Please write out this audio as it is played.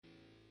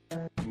Good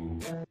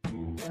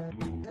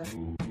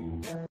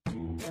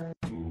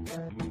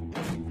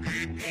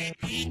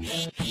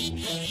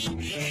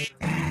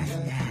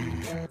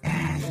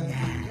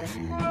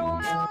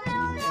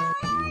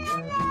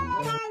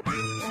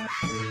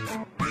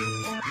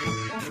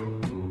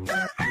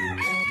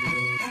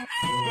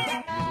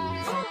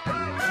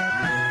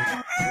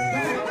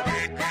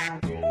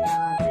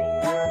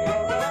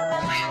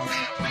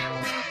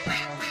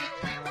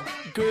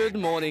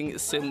morning,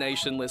 Sin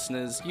Nation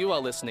listeners. You are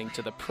listening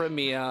to the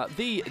premiere,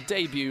 the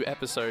debut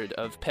episode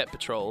of Pet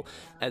Patrol.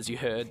 As you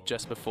heard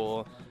just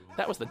before,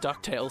 that was the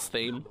DuckTales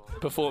theme,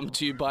 performed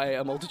to you by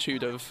a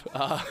multitude of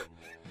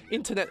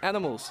internet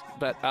animals.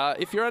 But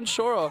if you're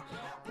unsure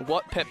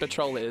what Pet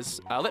Patrol is,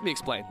 let me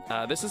explain.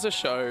 This is a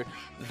show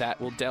that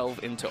will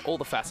delve into all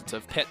the facets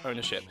of pet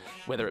ownership,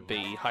 whether it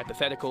be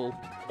hypothetical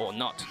or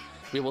not.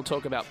 We will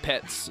talk about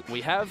pets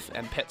we have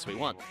and pets we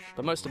want.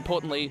 But most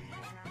importantly,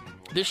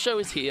 this show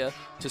is here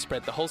to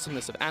spread the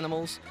wholesomeness of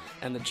animals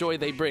and the joy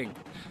they bring.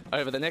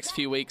 Over the next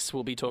few weeks,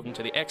 we'll be talking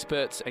to the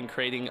experts and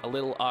creating a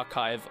little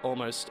archive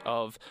almost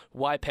of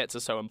why pets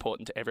are so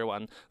important to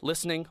everyone,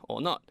 listening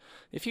or not.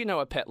 If you know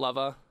a pet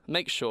lover,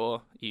 make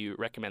sure you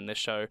recommend this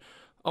show.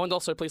 Oh, and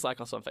also please like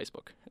us on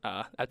Facebook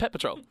at Pet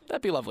Patrol.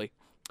 That'd be lovely.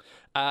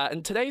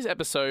 And today's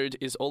episode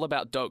is all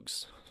about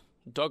dogs.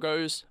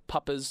 Doggos,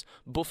 puppers,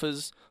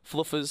 buffers,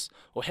 fluffers,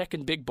 or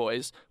heckin' big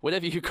boys,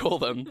 whatever you call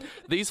them,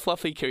 these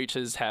fluffy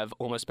creatures have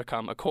almost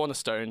become a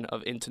cornerstone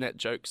of internet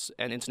jokes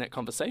and internet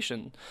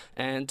conversation.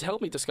 And to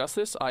help me discuss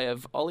this, I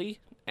have Ollie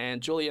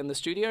and Julie in the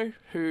studio,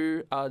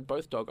 who are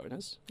both dog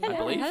owners, I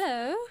believe.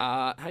 Hello.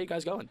 How are you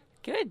guys going?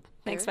 Good.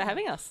 Thanks for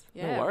having us.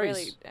 Yeah, No worries.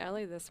 really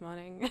early this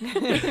morning.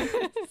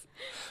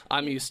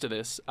 I'm used to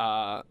this.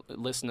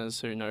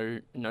 Listeners who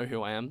know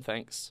who I am,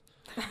 thanks.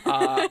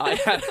 I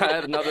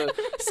had another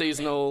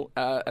seasonal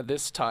at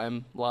this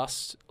time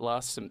last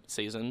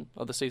season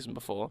or the season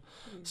before,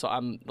 so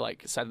I'm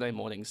like Saturday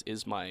mornings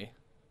is my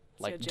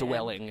like your jam.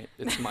 dwelling.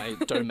 It's my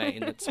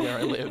domain. It's where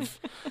I live.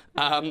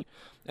 And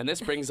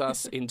this brings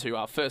us into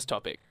our first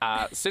topic.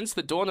 Since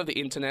the dawn of the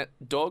internet,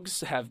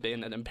 dogs have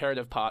been an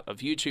imperative part of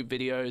YouTube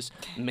videos,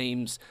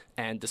 memes,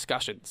 and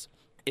discussions.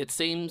 It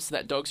seems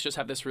that dogs just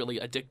have this really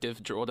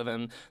addictive draw to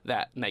them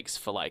that makes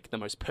for like the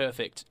most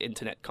perfect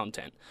internet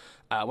content.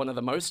 One of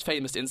the most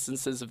famous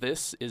instances of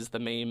this is the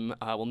meme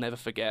we'll never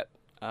forget,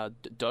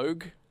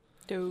 Doge?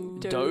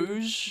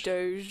 Doge?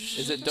 Doge.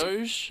 Is it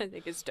Doge? I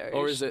think it's Doge.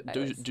 Or is it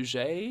Doge?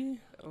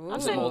 Ooh.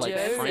 Is it more like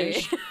Doge.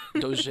 French?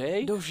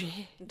 Doge?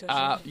 Doge.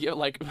 Yeah,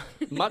 like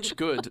much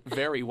good,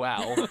 very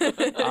wow.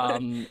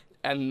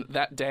 And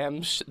that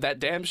damn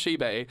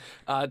Shiba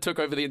took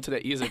over the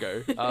internet years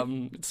ago.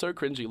 It's so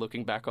cringy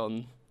looking back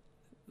on,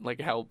 like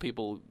how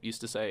people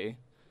used to say,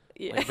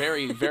 like,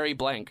 very very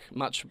blank,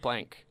 much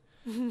blank.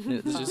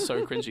 It's just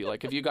so cringy.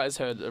 Like, have you guys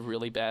heard a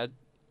really bad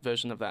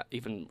version of that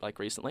even like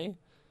recently?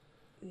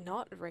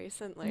 Not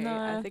recently. No.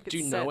 I think it's Do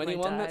you know certainly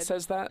anyone that died.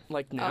 says that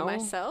like now? Oh,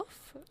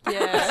 myself?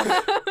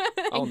 Yeah.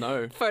 Oh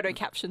no, Photo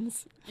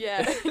captions.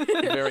 Yeah.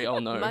 very oh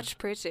no. Much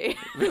pretty.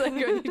 Like when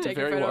you take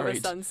Very a photo worried.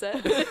 of a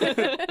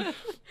sunset.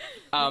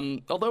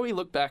 Although we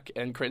look back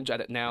and cringe at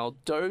it now,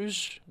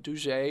 Doge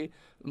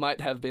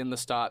might have been the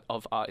start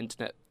of our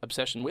internet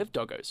obsession with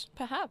doggos.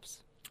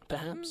 Perhaps.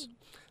 Perhaps.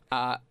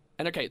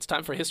 And okay, it's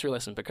time for a history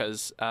lesson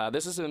because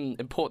this is an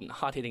important,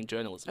 hard-hitting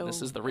journalism.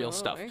 This is the real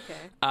stuff.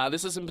 Okay.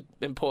 This is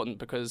important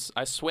because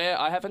I swear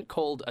I haven't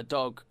called a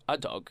dog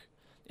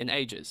in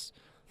ages.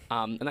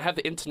 And I have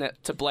the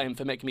internet to blame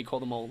for making me call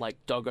them all like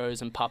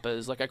doggos and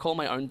puppers. Like I call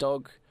my own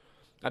dog.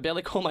 I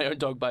barely call my own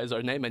dog by his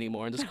own name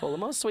anymore and just call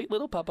him, oh, sweet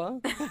little papa.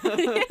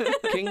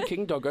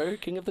 King Doggo,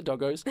 king of the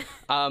doggos.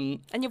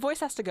 And your voice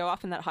has to go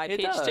up in that high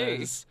pitch too.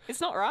 does. It's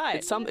not right.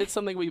 It's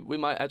something we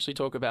might actually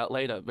talk about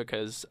later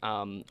because,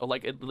 or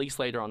like at least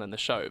later on in the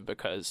show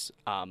because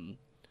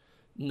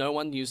no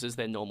one uses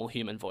their normal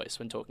human voice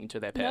when talking to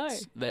their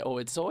pets.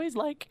 It's always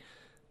like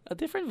a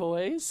different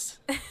voice.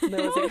 And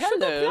they always say,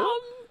 hello.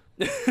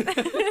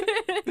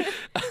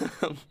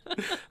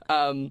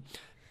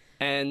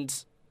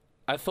 And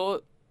I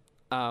thought,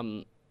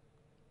 I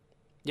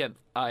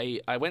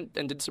went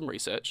and did some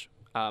research,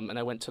 and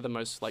I went to the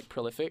most like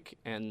prolific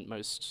and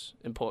most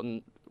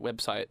important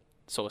website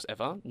source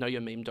ever,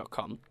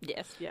 knowyourmeme.com.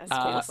 Yes.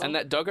 Yes. And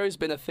that doggo's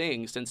been a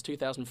thing since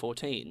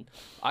 2014.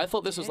 I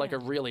thought this was like a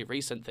really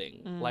recent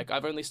thing. Like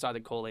I've only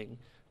started calling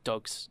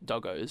dogs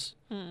doggos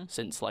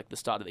since like the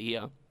start of the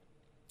year.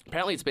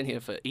 Apparently it's been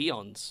here for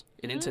eons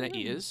in internet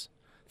years.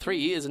 3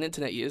 years in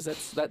internet years,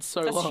 that's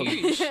so long.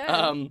 Huge.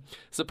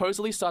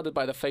 Supposedly started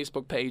by the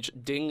Facebook page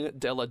Ding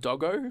Della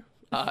Doggo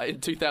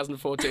in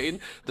 2014.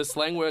 The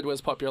slang word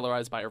was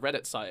popularized by a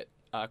Reddit site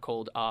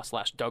called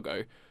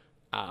r/doggo.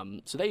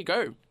 So there you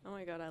go. Oh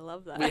my god, I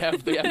love that. We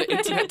have the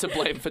internet to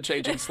blame for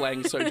changing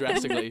slang so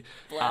drastically.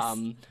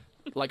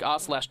 Like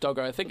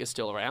r/doggo, I think is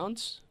still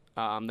around.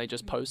 They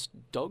just post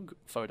dog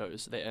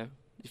photos there.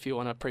 If you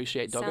want to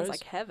appreciate doggos, Sounds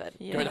like heaven.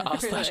 go to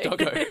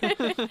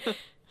r/doggo.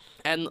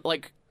 And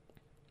like,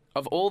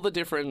 of all the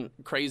different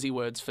crazy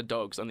words for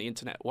dogs on the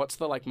internet, what's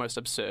the most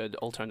absurd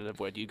alternative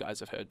word you guys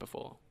have heard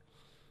before?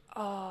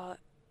 Oh,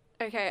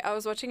 okay. I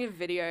was watching a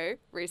video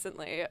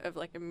recently of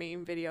a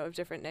meme video of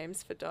different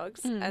names for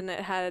dogs, and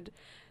it had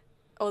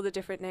all the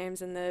different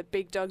names, and the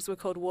big dogs were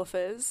called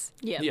woofers.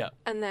 Yeah.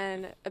 And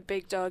then a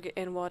big dog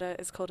in water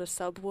is called a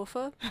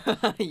subwoofer.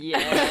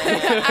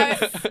 Yeah.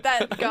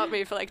 That got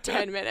me for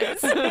 10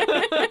 minutes.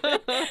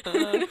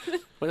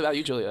 What about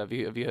you, Julia? Have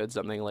you heard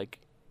something like...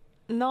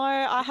 No,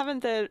 I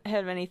haven't heard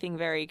of anything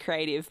very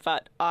creative,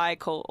 but I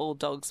call all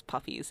dogs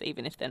puppies,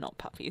 even if they're not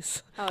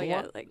puppies. Oh, yeah.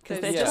 What? Because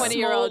they're they're just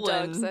 20-year-old small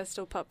dogs, and- they're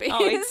still puppies.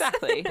 Oh,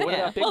 exactly. What Yeah.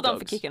 about big Well done for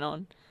dogs? kicking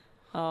on.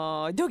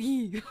 Oh,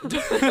 doggy.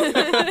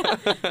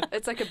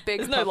 It's like a big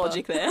There's no pupper.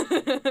 logic there.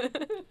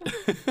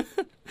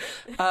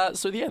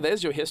 So yeah,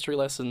 there's your history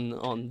lesson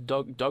on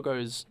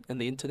doggos and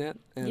the internet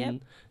and Yep.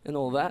 and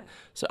all that.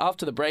 So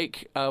after the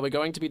break, we're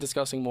going to be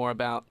discussing more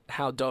about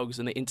how dogs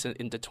and the internet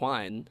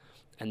intertwine,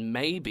 and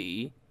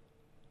maybe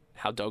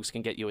how dogs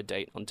can get you a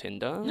date on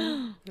Tinder.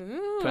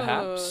 Ooh,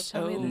 Perhaps.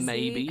 tell me the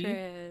Maybe. secret.